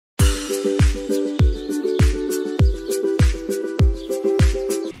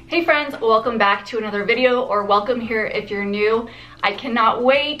Hey friends, welcome back to another video, or welcome here if you're new. I cannot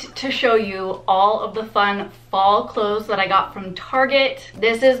wait to show you all of the fun fall clothes that I got from Target.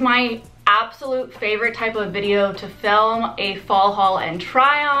 This is my absolute favorite type of video to film a fall haul and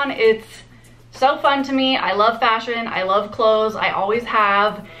try on. It's so fun to me. I love fashion, I love clothes, I always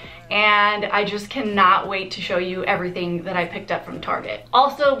have. And I just cannot wait to show you everything that I picked up from Target.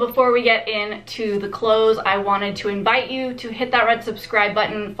 Also, before we get into the clothes, I wanted to invite you to hit that red subscribe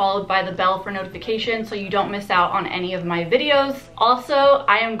button followed by the bell for notifications so you don't miss out on any of my videos. Also,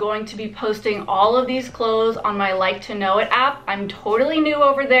 I am going to be posting all of these clothes on my Like to Know It app. I'm totally new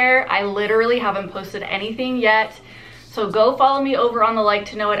over there. I literally haven't posted anything yet. So go follow me over on the Like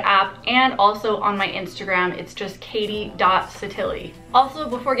to Know It app and also on my Instagram. It's just Katie.Sottile. Also,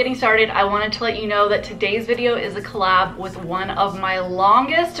 before getting started, I wanted to let you know that today's video is a collab with one of my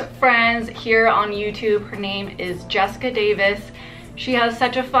longest friends here on YouTube. Her name is Jessica Davis. She has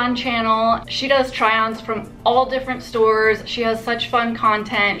such a fun channel. She does try-ons from all different stores. She has such fun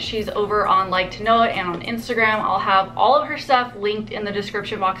content. She's over on Like to Know It and on Instagram. I'll have all of her stuff linked in the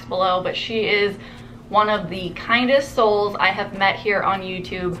description box below, but she is one of the kindest souls I have met here on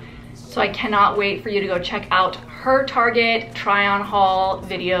YouTube. So I cannot wait for you to go check out her Target try-on haul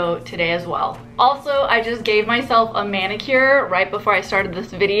video today as well. Also, I just gave myself a manicure right before I started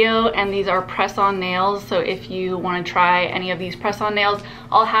this video, and these are press-on nails. So if you want to try any of these press-on nails,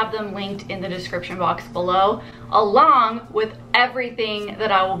 I'll have them linked in the description box below, along with everything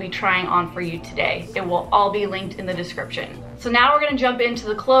that I will be trying on for you today. It will all be linked in the description. So now we're gonna jump into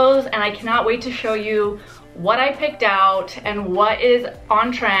the clothes, and I cannot wait to show you what I picked out and what is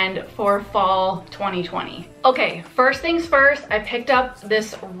on trend for fall 2020. Okay, first things first, I picked up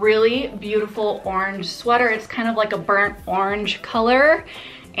this really beautiful orange sweater. It's kind of like a burnt orange color,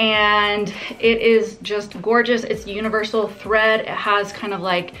 and it is just gorgeous. It's universal thread. It has kind of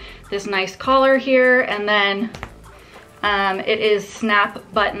like this nice collar here, and then it is snap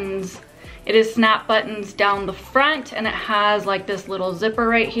buttons. It is snap buttons down the front, and it has like this little zipper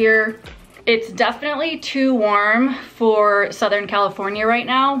right here. It's definitely too warm for Southern California right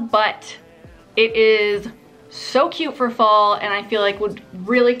now, but it is so cute for fall, and I feel like would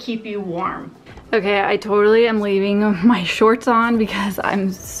really keep you warm. Okay, I totally am leaving my shorts on because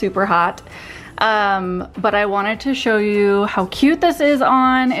I'm super hot. But I wanted to show you how cute this is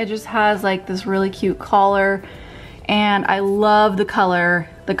on. It just has like this really cute collar, and I love the color.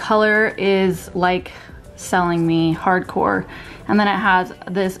 The color is like selling me hardcore. And then it has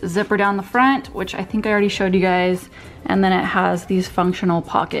this zipper down the front, which I think I already showed you guys. And then it has these functional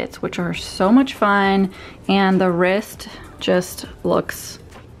pockets, which are so much fun. And the wrist just looks,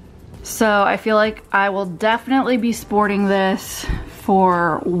 so I feel like I will definitely be sporting this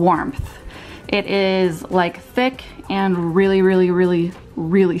for warmth. It is like thick and really, really, really,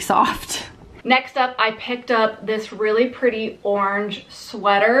 really soft. Next up, I picked up this really pretty orange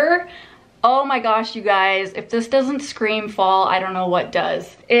sweater. Oh my gosh, you guys, if this doesn't scream fall, I don't know what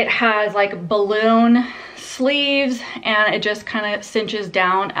does. It has like balloon sleeves, and it just kind of cinches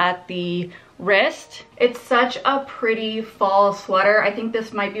down at the wrist. It's such a pretty fall sweater. I think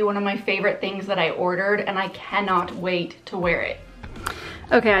this might be one of my favorite things that I ordered, and I cannot wait to wear it.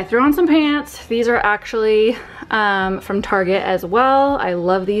 Okay, I threw on some pants. These are actually from Target as well. I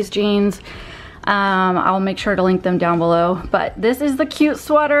love these jeans. I'll make sure to link them down below, but this is the cute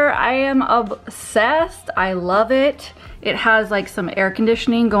sweater. I am obsessed. I love it. It has like some air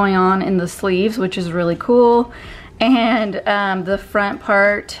conditioning going on in the sleeves, which is really cool. And the front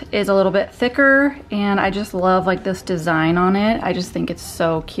part is a little bit thicker, and I just love like this design on it. I just think it's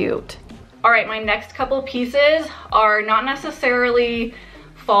so cute. All right, my next couple pieces are not necessarily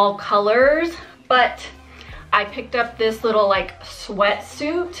fall colors, but I picked up this little like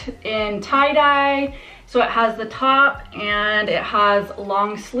sweatsuit in tie-dye. So it has the top and it has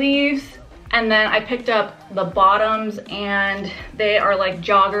long sleeves. And then I picked up the bottoms, and they are like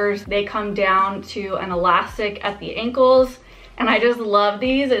joggers. They come down to an elastic at the ankles. And I just love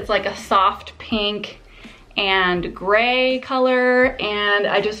these. It's like a soft pink and gray color. And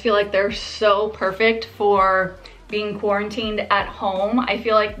I just feel like they're so perfect for being quarantined at home. I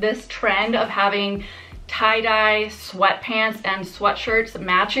feel like this trend of having tie-dye sweatpants and sweatshirts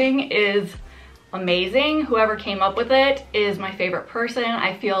matching is amazing. Whoever came up with it is my favorite person.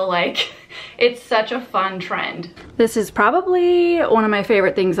 I feel like it's such a fun trend. This is probably one of my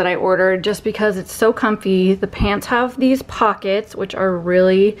favorite things that I ordered just because it's so comfy. The pants have these pockets, which are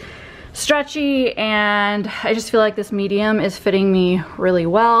really stretchy, and I just feel like this medium is fitting me really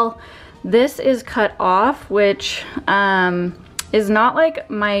well. This is cut off, which is not like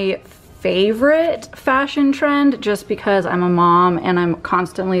my favorite fashion trend just because I'm a mom and I'm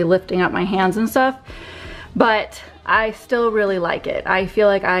constantly lifting up my hands and stuff, but I still really like it. I feel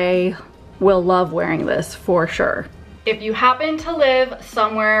like I will love wearing this for sure. If you happen to live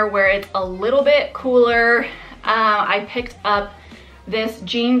somewhere where it's a little bit cooler, I picked up this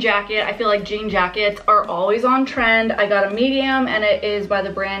jean jacket. I feel like jean jackets are always on trend. I got a medium and it is by the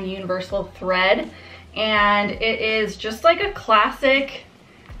brand Universal Thread, and it is just like a classic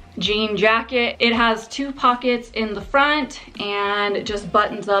jean jacket. It has 2 pockets in the front and it just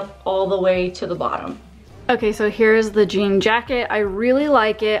buttons up all the way to the bottom. Okay, so here's the jean jacket. I really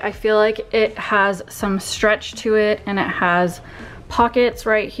like it. I feel like it has some stretch to it and it has pockets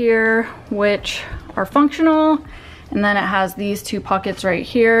right here which are functional, and then it has these 2 pockets right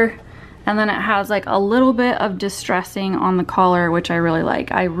here, and then it has like a little bit of distressing on the collar, which I really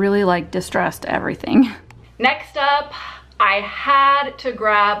like. I really like distressed everything. Next up, I had to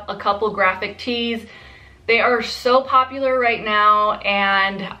grab a couple graphic tees. They are so popular right now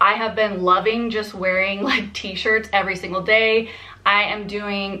and I have been loving just wearing like t-shirts every single day. I am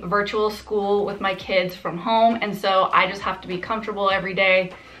doing virtual school with my kids from home, and so I just have to be comfortable every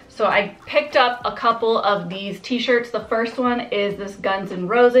day. So I picked up a couple of these t-shirts. The first one is this Guns N'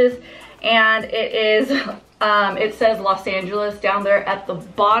 Roses, and it is it says Los Angeles down there at the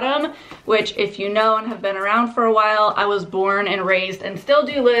bottom, which if you know and have been around for a while, I was born and raised and still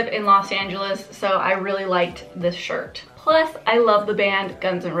do live in Los Angeles, so I really liked this shirt. Plus, I love the band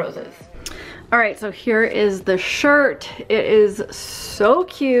Guns N' Roses. All right, so here is the shirt. It is so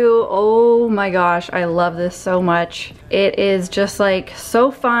cute. Oh my gosh, I love this so much. It is just like so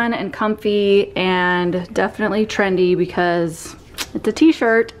fun and comfy and definitely trendy because it's a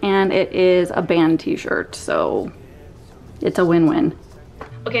t-shirt and it is a band t-shirt, so it's a win-win.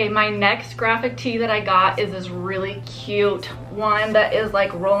 Okay, my next graphic tee that I got is this really cute one that is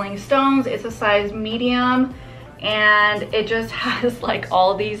like Rolling Stones. It's a size medium and it just has like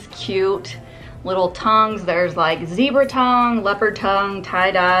all these cute little tongues. There's like zebra tongue, leopard tongue,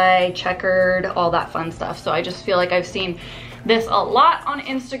 tie-dye, checkered, all that fun stuff. So I just feel like I've seen this a lot on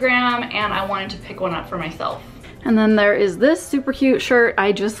Instagram and I wanted to pick one up for myself. And then there is this super cute shirt.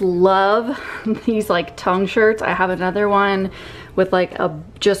 I just love these like tongue shirts. I have another one with like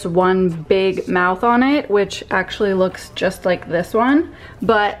just one big mouth on it, which actually looks just like this one.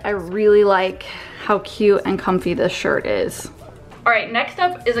 But I really like how cute and comfy this shirt is. All right, next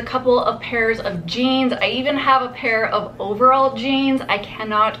up is a couple of pairs of jeans. I even have a pair of overall jeans. I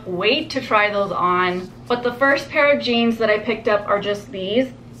cannot wait to try those on. But the first pair of jeans that I picked up are just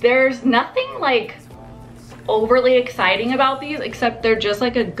these. There's nothing like overly exciting about these except they're just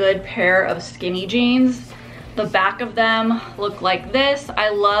like a good pair of skinny jeans. The back of them look like this. I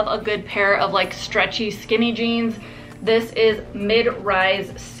love a good pair of like stretchy skinny jeans. This is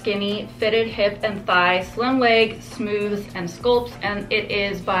mid-rise skinny, fitted hip and thigh, slim leg, smooths and sculpts, and it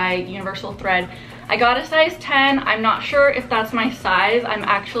is by Universal Thread. I got a size 10. I'm not sure if that's my size. I'm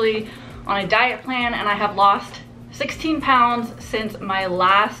actually on a diet plan and I have lost 16 pounds since my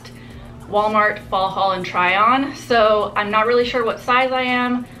last Walmart fall haul and try on, so I'm not really sure what size I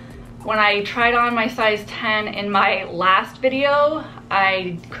am. When I tried on my size 10 in my last video,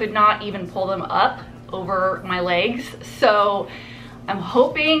 I could not even pull them up over my legs, so I'm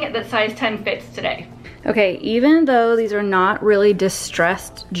hoping that size 10 fits today. Okay, even though these are not really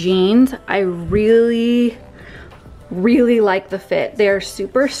distressed jeans, I really like the fit. They are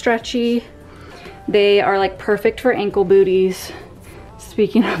super stretchy. They are like perfect for ankle booties.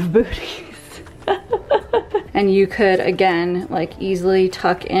 Speaking of booties. And you could, again, like easily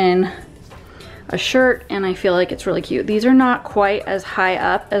tuck in a shirt, and I feel like it's really cute. These are not quite as high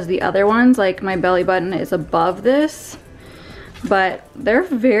up as the other ones. Like my belly button is above this, but they're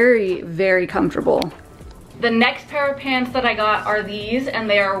very comfortable. The next pair of pants that I got are these, and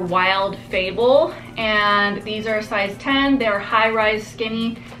they are Wild Fable, and these are a size 10. They're high-rise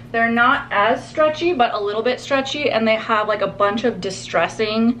skinny. They're not as stretchy, but a little bit stretchy, and they have like a bunch of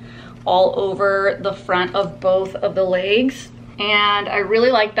distressing all over the front of both of the legs. And I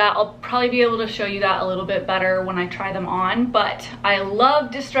really like that. I'll probably be able to show you that a little bit better when I try them on, but I love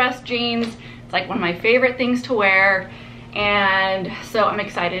distressed jeans. It's like one of my favorite things to wear, and so I'm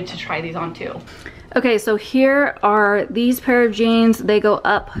excited to try these on too. Okay, so here are these pair of jeans. They go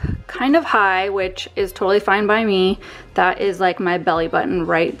up kind of high, which is totally fine by me. That is like my belly button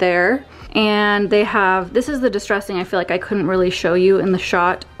right there. And they have, this is the distressing I feel like I couldn't really show you in the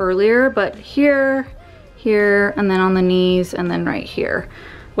shot earlier, but here, and then on the knees, and then right here,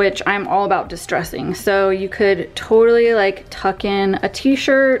 which I'm all about distressing. So you could totally like tuck in a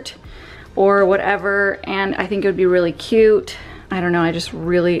t-shirt or whatever, and I think it would be really cute. I don't know,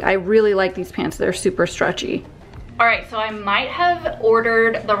 I really like these pants. They're super stretchy. All right, so I might have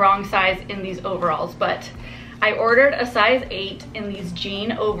ordered the wrong size in these overalls, but I ordered a size 8 in these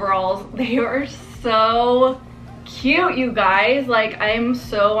jean overalls. They are so cute, you guys. Like, I am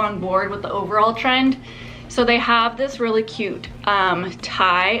so on board with the overall trend. So they have this really cute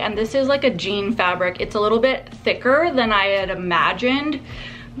tie, and this is like a jean fabric. It's a little bit thicker than I had imagined,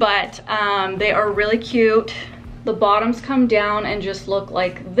 but they are really cute. The bottoms come down and just look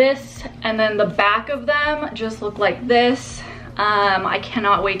like this, and then the back of them just look like this. I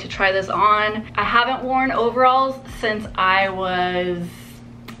cannot wait to try this on. I haven't worn overalls since I was,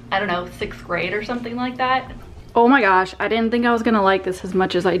 I don't know, 6th grade or something like that. Oh my gosh, I didn't think I was gonna like this as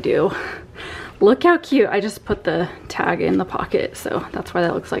much as I do. Look how cute. I just put the tag in the pocket, so that's why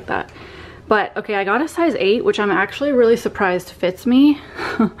that looks like that. But okay, I got a size 8, which I'm actually really surprised fits me.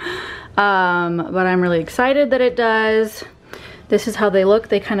 But I'm really excited that it does. This is how they look.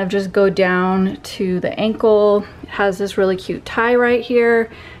 They kind of just go down to the ankle. It has this really cute tie right here,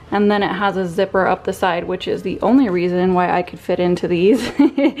 and then it has a zipper up the side, which is the only reason why I could fit into these.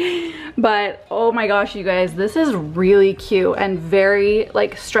 But oh my gosh, you guys, this is really cute and very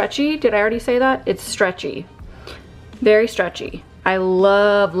like stretchy. Did I already say that? It's stretchy, very stretchy. I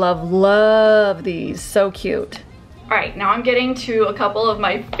love, love, love these. So cute. All right, now I'm getting to a couple of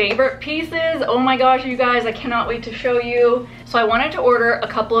my favorite pieces. Oh my gosh, you guys, I cannot wait to show you. So I wanted to order a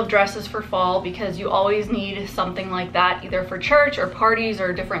couple of dresses for fall because you always need something like that, either for church or parties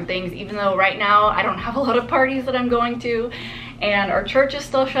or different things, even though right now I don't have a lot of parties that I'm going to and our church is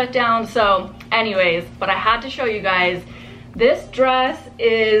still shut down. So anyways, but I had to show you guys. This dress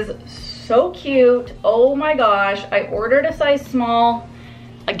is so cute. Oh my gosh, I ordered a size small.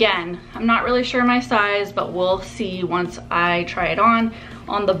 Again, I'm not really sure my size, but we'll see once I try it on.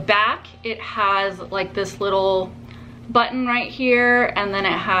 On the back, it has like this little button right here, and then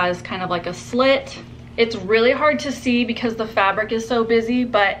it has kind of like a slit. It's really hard to see because the fabric is so busy,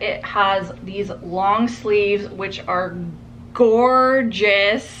 but it has these long sleeves, which are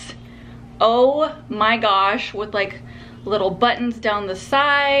gorgeous. Oh my gosh, with like little buttons down the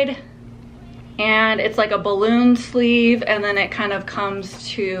side. And it's like a balloon sleeve, and then it kind of comes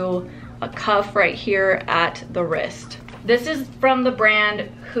to a cuff right here at the wrist. This is from the brand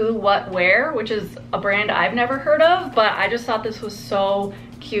Who What Wear, which is a brand I've never heard of, but I just thought this was so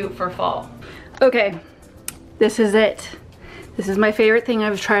cute for fall. Okay, this is it. This is my favorite thing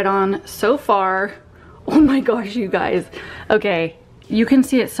I've tried on so far. Oh my gosh, you guys. Okay, you can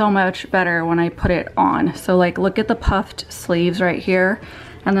see it so much better when I put it on. So like, look at the puffed sleeves right here.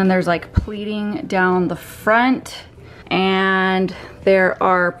 And then there's like pleating down the front, and there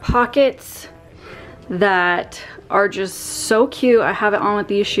are pockets that are just so cute. I have it on with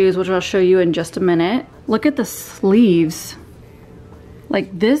these shoes, which I'll show you in just a minute. Look at the sleeves. Like,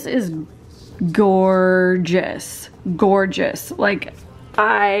 this is gorgeous, gorgeous. Like,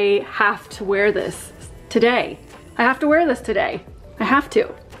 I have to wear this today. I have to wear this today. I have to.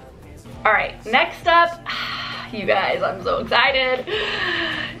 All right, next up, you guys, I'm so excited,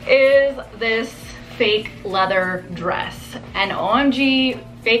 is this fake leather dress. And OMG,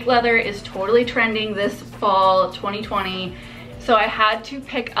 fake leather is totally trending this fall 2020. So I had to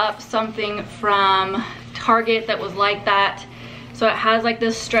pick up something from Target that was like that. So it has like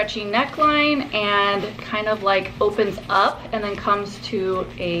this stretchy neckline and kind of like opens up and then comes to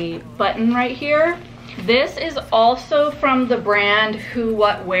a button right here. This is also from the brand Who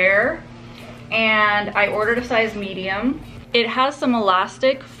What Wear, and I ordered a size medium. It has some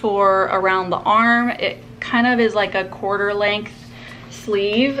elastic for around the arm. It kind of is like a quarter length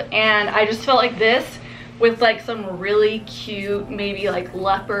sleeve, and I just felt like this with like some really cute, maybe like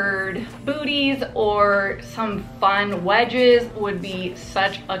leopard booties or some fun wedges would be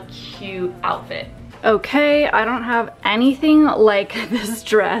such a cute outfit. Okay, I don't have anything like this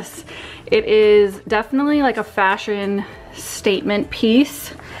dress. It is definitely like a fashion statement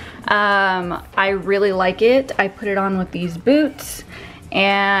piece. I really like it. I put it on with these boots,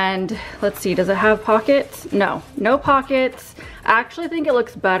 and let's see, does it have pockets? No, no pockets. I actually think it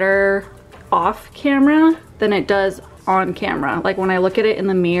looks better off camera than it does on camera. Like, when I look at it in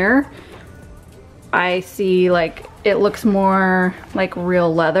the mirror, I see like it looks more like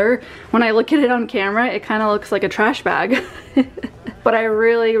real leather. When I look at it on camera, it kind of looks like a trash bag. But I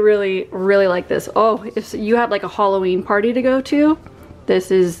really, really, really like this. Oh, if you had like a Halloween party to go to,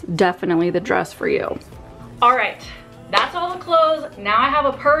 this is definitely the dress for you. All right, that's all the clothes. Now I have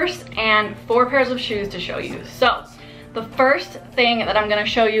a purse and 4 pairs of shoes to show you. So the first thing that I'm gonna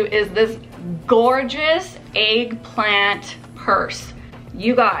show you is this gorgeous eggplant purse.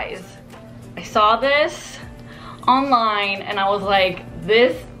 You guys, I saw this online and I was like,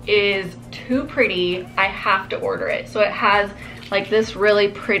 this is too pretty, I have to order it. So it has like this really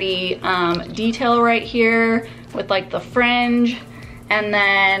pretty detail right here with like the fringe. And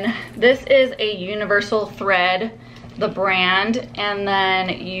then this is a universal thread, the brand, and then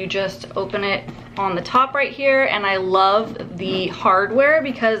you just open it on the top right here. And I love the hardware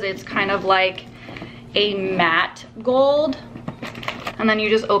because it's kind of like a matte gold. And then you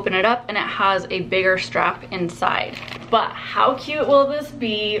just open it up and it has a bigger strap inside. But how cute will this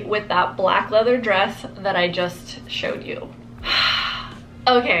be with that black leather dress that I just showed you?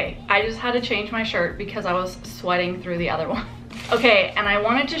 Okay, I just had to change my shirt because I was sweating through the other one. Okay, and I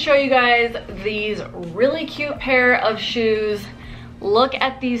wanted to show you guys these really cute pair of shoes. Look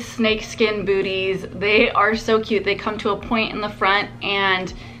at these snakeskin booties. They are so cute. They come to a point in the front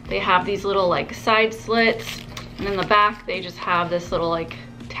and they have these little like side slits. And in the back, they just have this little like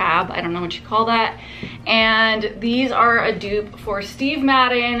tab. I don't know what you call that. And these are a dupe for Steve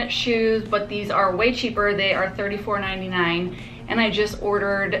Madden shoes, but these are way cheaper. They are $34.99. And I just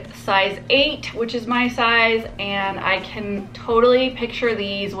ordered size 8, which is my size, and I can totally picture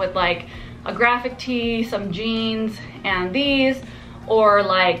these with like a graphic tee, some jeans, and these, or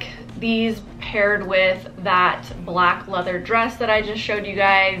like these paired with that black leather dress that I just showed you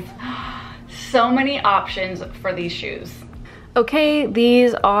guys. So many options for these shoes. Okay,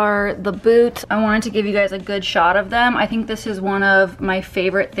 these are the boots. I wanted to give you guys a good shot of them. I think this is one of my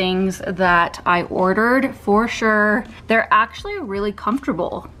favorite things that I ordered for sure. They're actually really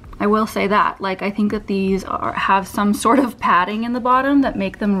comfortable. I will say that. Like, I think that these have some sort of padding in the bottom that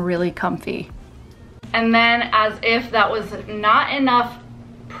make them really comfy. And then, as if that was not enough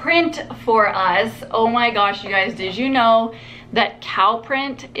print for us, oh my gosh, you guys, did you know that cow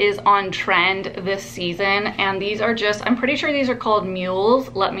print is on trend this season? And these are just, I'm pretty sure these are called mules.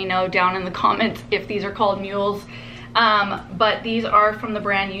 Let me know down in the comments if these are called mules. But these are from the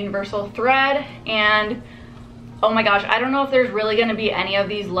brand Universal Thread, and oh my gosh, I don't know if there's really gonna be any of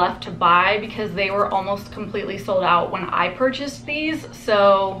these left to buy because they were almost completely sold out when I purchased these.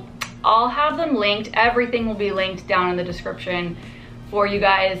 So I'll have them linked. Everything will be linked down in the description for you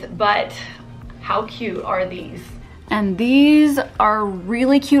guys, but how cute are these? And these are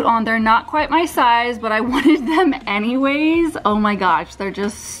really cute on. They're not quite my size, but I wanted them anyways. Oh my gosh, they're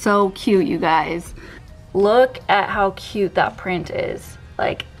just so cute, you guys. Look at how cute that print is.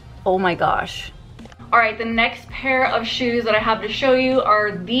 Like, oh my gosh. All right, the next pair of shoes that I have to show you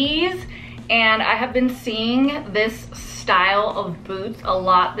are these. And I have been seeing this style of boots a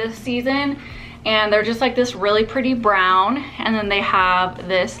lot this season. And they're just like this really pretty brown. And then they have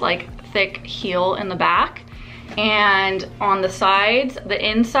this like thick heel in the back. And on the sides, the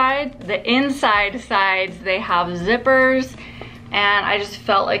inside sides, they have zippers. And I just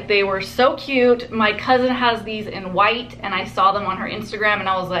felt like they were so cute. My cousin has these in white and I saw them on her Instagram and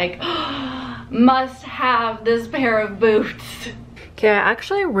I was like, oh, must have this pair of boots. Okay, I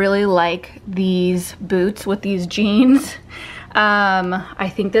actually really like these boots with these jeans. I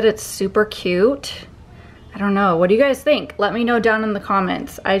think that it's super cute. I don't know, what do you guys think? Let me know down in the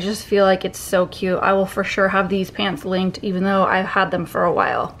comments. I just feel like it's so cute. I will for sure have these pants linked even though I've had them for a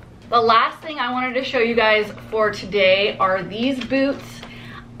while. The last thing I wanted to show you guys for today are these boots.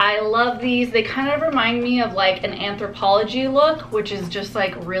 I love these. They kind of remind me of like an Anthropologie look, which is just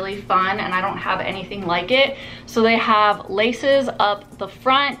like really fun, and I don't have anything like it. So they have laces up the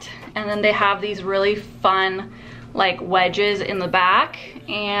front, and then they have these really fun like wedges in the back,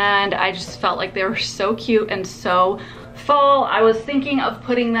 and I just felt like they were so cute and so fall. I was thinking of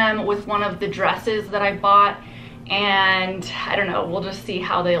putting them with one of the dresses that I bought, and I don't know, we'll just see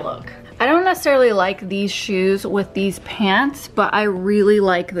how they look. I don't necessarily like these shoes with these pants, but I really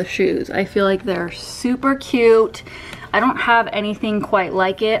like the shoes. I feel like they're super cute. I don't have anything quite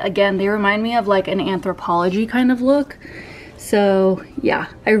like it. Again, they remind me of like an Anthropologie kind of look. So yeah,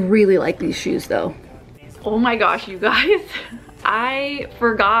 I really like these shoes though. Oh my gosh, you guys, I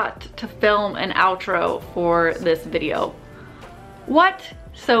forgot to film an outro for this video. What?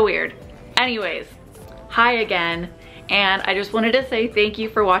 So weird. Anyways, hi again. And I just wanted to say thank you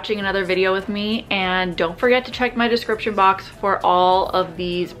for watching another video with me, and don't forget to check my description box for all of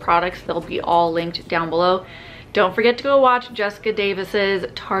these products. They'll be all linked down below. Don't forget to go watch Jessica Davis's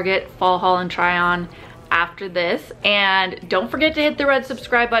Target fall haul and try on after this, and don't forget to hit the red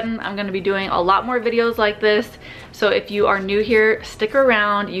subscribe button. I'm going to be doing a lot more videos like this, so if you are new here, stick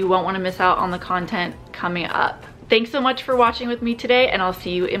around. You won't want to miss out on the content coming up. Thanks so much for watching with me today, and I'll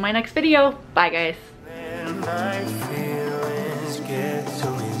see you in my next video. Bye guys. My feelings get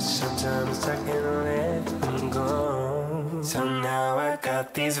to me sometimes, I can let them go. So now I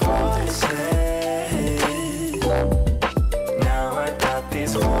got these voices Now I got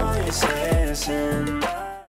these voices in